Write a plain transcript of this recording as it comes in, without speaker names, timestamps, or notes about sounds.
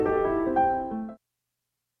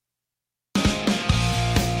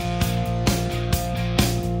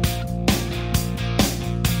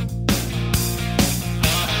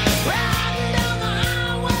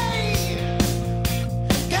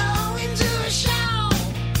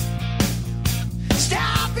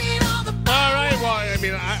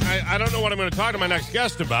I don't know what I'm going to talk to my next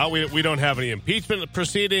guest about. We don't have any impeachment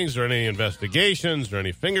proceedings or any investigations or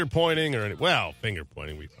any finger pointing or any, well, finger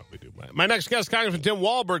pointing we probably do. My next guest, Congressman Tim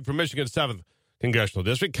Walberg from Michigan's 7th Congressional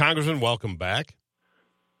District. Congressman, welcome back.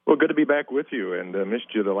 Well, good to be back with you, and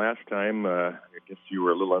missed you the last time. I guess you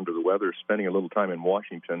were a little under the weather. Spending a little time in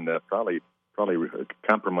Washington probably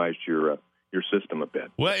compromised your system a bit.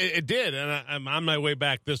 Well, it did, and I'm on my way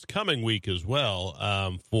back this coming week as well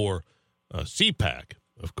for CPAC,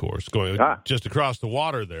 of course, going just across the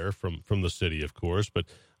water there from the city, of course. But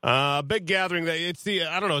big gathering. It's the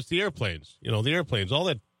airplanes. The airplanes, all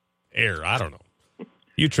that air. I don't know.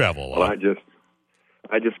 You travel a lot. Well,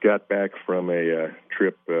 I just got back from a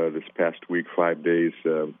trip this past week, 5 days,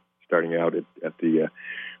 starting out at the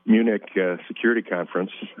Munich Security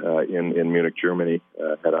Conference in Munich, Germany.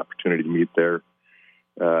 Had opportunity to meet there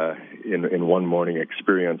in one morning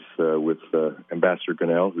experience with Ambassador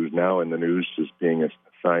Grinnell, who's now in the news as being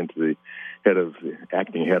assigned to the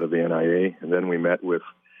acting head of the NIA. And then we met with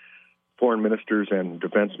foreign ministers and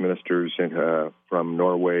defense ministers from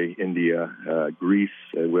Norway, India, Greece.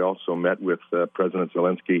 We also met with President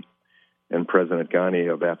Zelensky and President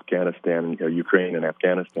Ghani of Afghanistan, Ukraine and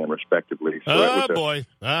Afghanistan, respectively. So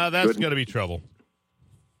that's going to be trouble.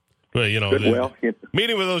 Well,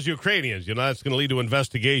 meeting with those Ukrainians, that's going to lead to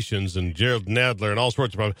investigations and Gerald Nadler and all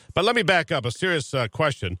sorts of problems. But let me back up. A serious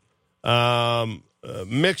question.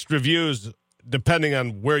 Mixed reviews depending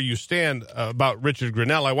on where you stand about Richard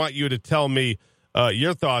Grinnell. I want you to tell me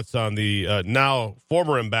your thoughts on the now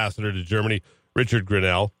former ambassador to Germany, Richard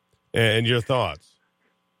Grinnell, and your thoughts.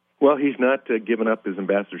 Well, he's not given up his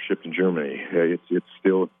ambassadorship to Germany. It's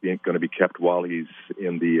still going to be kept while he's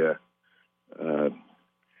in the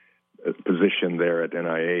position there at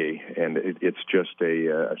NIA, and it's just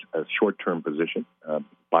a short-term position.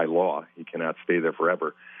 By law, he cannot stay there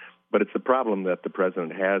forever. But it's the problem that the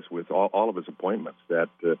president has with all of his appointments, that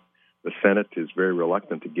the Senate is very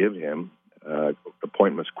reluctant to give him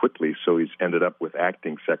appointments quickly, so he's ended up with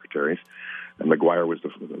acting secretaries. And McGuire was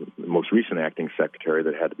the most recent acting secretary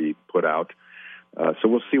that had to be put out. So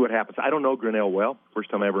we'll see what happens. I don't know Grinnell well. First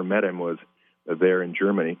time I ever met him was there in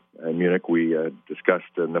Germany, in Munich. We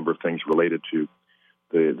discussed a number of things related to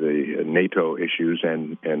the NATO issues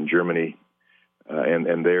and Germany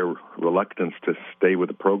and their reluctance to stay with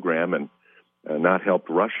the program and not help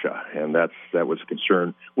Russia, and that was a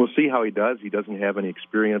concern. We'll see how he does. He doesn't have any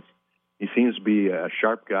experience. He seems to be a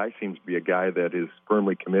sharp guy, seems to be a guy that is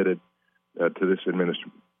firmly committed to this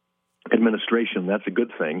administration. That's a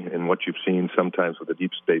good thing in what you've seen sometimes with the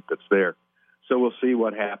deep state that's there. So we'll see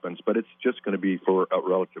what happens, but it's just going to be for a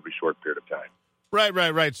relatively short period of time.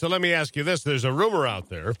 Right. So let me ask you this. There's a rumor out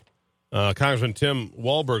there, Congressman Tim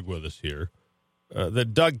Walberg with us here,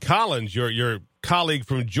 that Doug Collins, your colleague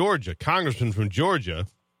from Georgia, congressman from Georgia,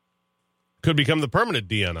 could become the permanent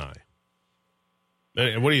DNI.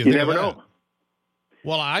 And what do you think? You never know.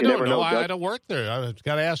 Well, I don't know. I don't work there. I've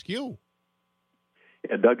got to ask you.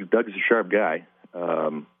 Yeah, Doug's a sharp guy.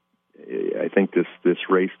 I think this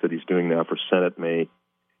race that he's doing now for Senate may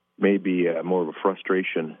be more of a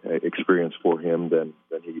frustration experience for him than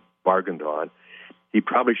he bargained on. He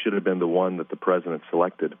probably should have been the one that the president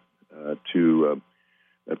selected to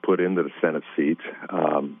put into the Senate seat,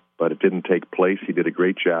 but it didn't take place. He did a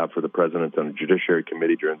great job for the president on the Judiciary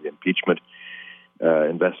Committee during the impeachment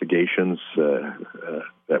investigations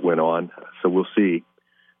that went on. So we'll see.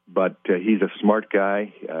 But he's a smart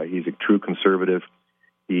guy. He's a true conservative.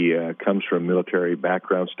 He comes from a military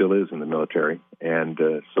background, still is in the military, and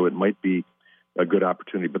so it might be a good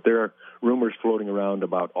opportunity. But there are rumors floating around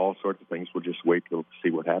about all sorts of things. We'll just wait to see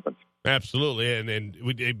what happens. Absolutely, and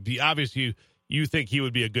obviously you think he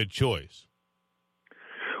would be a good choice.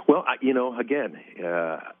 Well, again,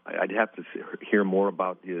 I'd have to hear more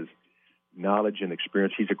about his knowledge and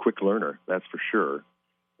experience. He's a quick learner, that's for sure.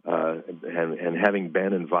 And having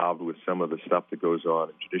been involved with some of the stuff that goes on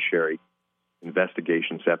in judiciary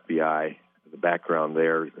investigations, FBI, the background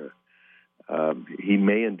there, he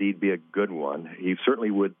may indeed be a good one. He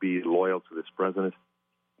certainly would be loyal to this president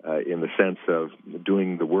in the sense of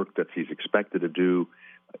doing the work that he's expected to do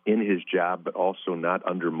in his job, but also not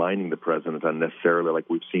undermining the president unnecessarily like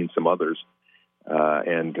we've seen some others.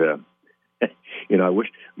 I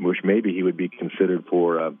wish maybe he would be considered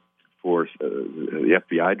for the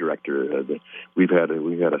FBI director. We've had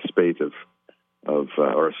a slate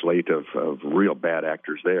of real bad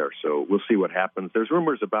actors there. So we'll see what happens. There's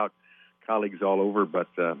rumors about colleagues all over, but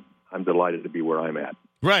I'm delighted to be where I'm at.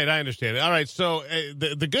 Right, I understand. All right, so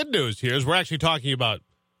the good news here is we're actually talking about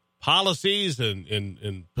policies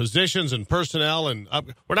and positions and personnel, and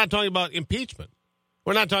we're not talking about impeachment.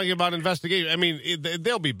 We're not talking about investigation. I mean,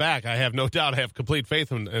 they'll be back. I have no doubt. I have complete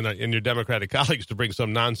faith in your Democratic colleagues to bring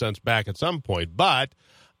some nonsense back at some point. But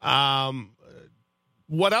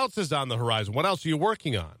what else is on the horizon? What else are you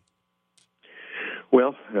working on?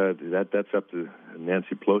 Well, that's up to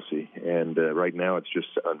Nancy Pelosi. And right now it's just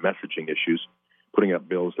on messaging issues, putting up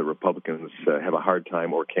bills that Republicans have a hard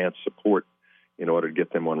time or can't support in order to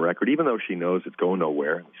get them on record, even though she knows it's going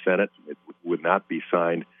nowhere. In the Senate, it would not be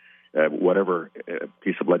signed. Whatever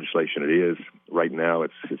piece of legislation it is, right now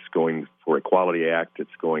it's going for Equality Act. It's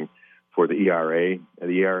going for the ERA. And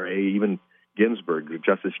the ERA, even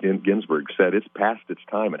Justice Ginsburg said it's past its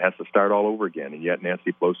time. It has to start all over again. And yet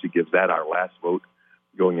Nancy Pelosi gives that our last vote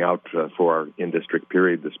going out for our in-district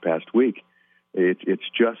period this past week. It's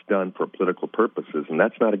just done for political purposes, and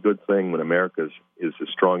that's not a good thing when America is as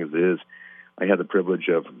strong as it is. I had the privilege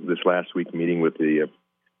of this last week meeting with the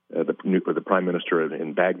Prime Minister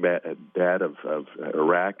in Baghdad of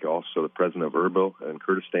Iraq, also the President of Erbil in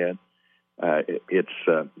Kurdistan.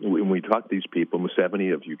 When we talk to these people,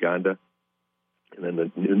 Museveni of Uganda, and then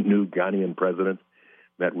the new Ghanaian president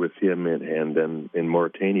met with him, and then in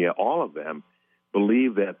Mauritania, all of them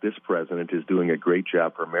believe that this president is doing a great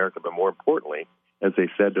job for America. But more importantly, as they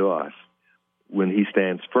said to us, when he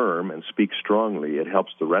stands firm and speaks strongly, it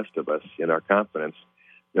helps the rest of us in our confidence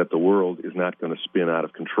that the world is not going to spin out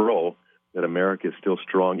of control, that America is still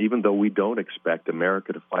strong, even though we don't expect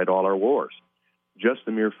America to fight all our wars. Just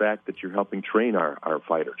the mere fact that you're helping train our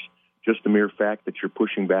fighters, just the mere fact that you're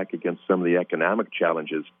pushing back against some of the economic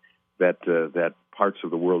challenges that parts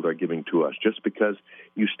of the world are giving to us, just because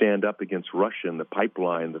you stand up against Russia and the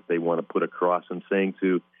pipeline that they want to put across, and saying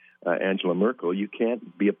to Angela Merkel, you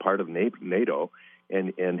can't be a part of NATO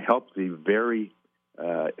and help the very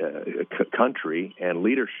country and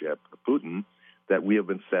leadership, Putin, that we have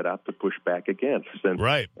been set up to push back against.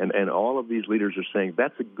 Right. And all of these leaders are saying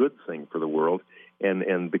that's a good thing for the world.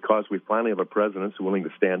 And because we finally have a president who's willing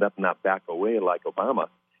to stand up and not back away like Obama,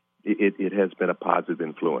 it has been a positive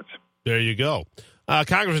influence. There you go.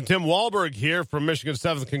 Congressman Tim Walberg here from Michigan's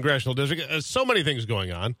 7th Congressional District. So many things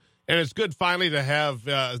going on, and it's good finally to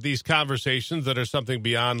have these conversations that are something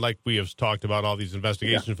beyond, like we have talked about, all these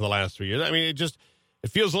investigations for the last 3 years. I mean, it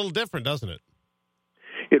feels a little different, doesn't it?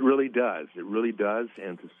 It really does. It really does.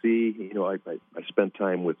 And to see, I spent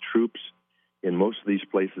time with troops in most of these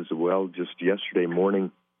places as well. Just yesterday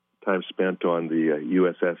morning, time spent on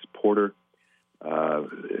the USS Porter,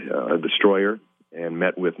 a destroyer, and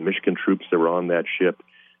met with Michigan troops that were on that ship.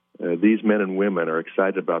 These men and women are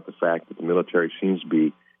excited about the fact that the military seems to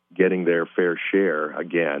be getting their fair share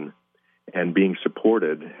again and being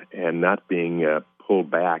supported and not being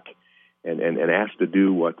pulled back and asked to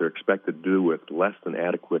do what they're expected to do with less than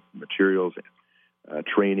adequate materials,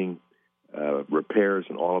 training, repairs,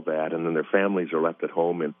 and all of that. And then their families are left at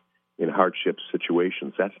home in hardship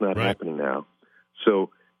situations. That's not happening now. So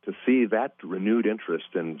to see that renewed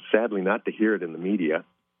interest, and sadly not to hear it in the media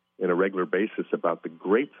in a regular basis about the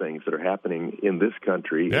great things that are happening in this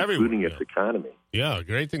country, including its economy. Yeah,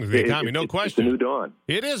 great things in the economy, no question. It's a new dawn.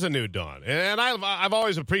 It is a new dawn. And I've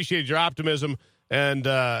always appreciated your optimism and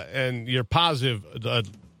your positive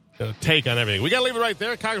take on everything. We got to leave it right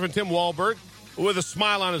there. Congressman Tim Walberg, with a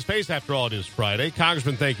smile on his face after all, it is Friday.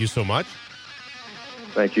 Congressman, thank you so much.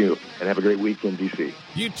 Thank you, and have a great week in D.C.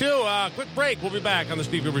 You too. Quick break. We'll be back on the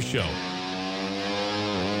Steve Gruber Show.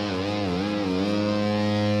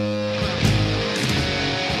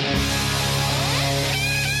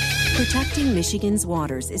 Protecting Michigan's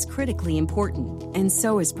waters is critically important, and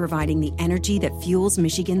so is providing the energy that fuels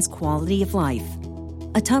Michigan's quality of life.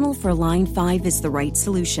 A tunnel for Line 5 is the right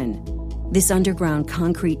solution. This underground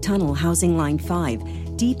concrete tunnel housing Line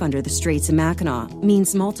 5, deep under the Straits of Mackinac,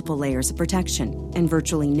 means multiple layers of protection and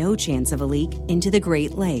virtually no chance of a leak into the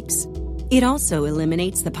Great Lakes. It also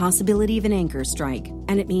eliminates the possibility of an anchor strike,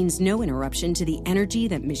 and it means no interruption to the energy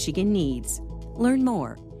that Michigan needs. Learn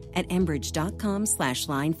more at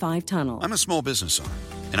enbridge.com/Line5Tunnel. I'm a small business owner,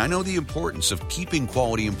 and I know the importance of keeping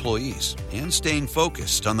quality employees and staying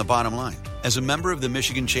focused on the bottom line. As a member of the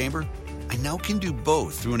Michigan Chamber, I now can do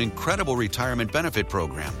both through an incredible retirement benefit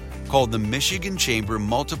program called the Michigan Chamber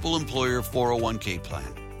Multiple Employer 401k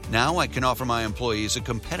Plan. Now I can offer my employees a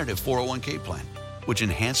competitive 401k plan, which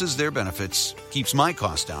enhances their benefits, keeps my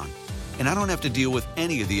costs down, and I don't have to deal with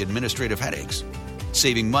any of the administrative headaches.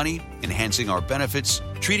 Saving money, enhancing our benefits,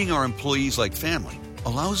 treating our employees like family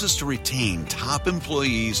allows us to retain top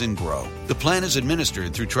employees and grow. The plan is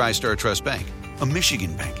administered through TriStar Trust Bank, a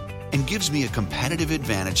Michigan bank, and gives me a competitive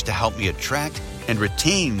advantage to help me attract and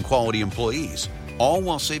retain quality employees, all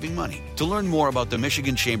while saving money. To learn more about the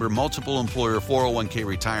Michigan Chamber Multiple Employer 401k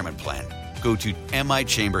Retirement Plan, go to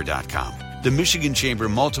michamber.com. The Michigan Chamber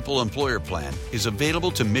Multiple Employer Plan is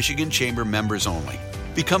available to Michigan Chamber members only.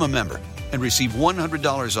 Become a member and receive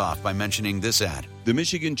 $100 off by mentioning this ad. The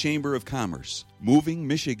Michigan Chamber of Commerce, moving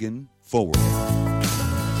Michigan forward.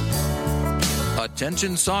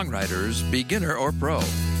 Attention songwriters, beginner or pro.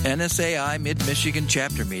 NSAI Mid-Michigan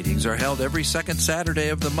chapter meetings are held every second Saturday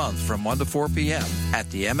of the month from 1 to 4 p.m. at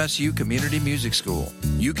the MSU Community Music School.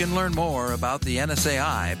 You can learn more about the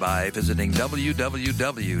NSAI by visiting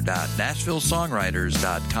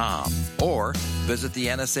www.nashvillesongwriters.com or visit the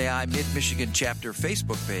NSAI Mid-Michigan chapter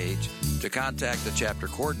Facebook page to contact the chapter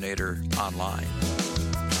coordinator online.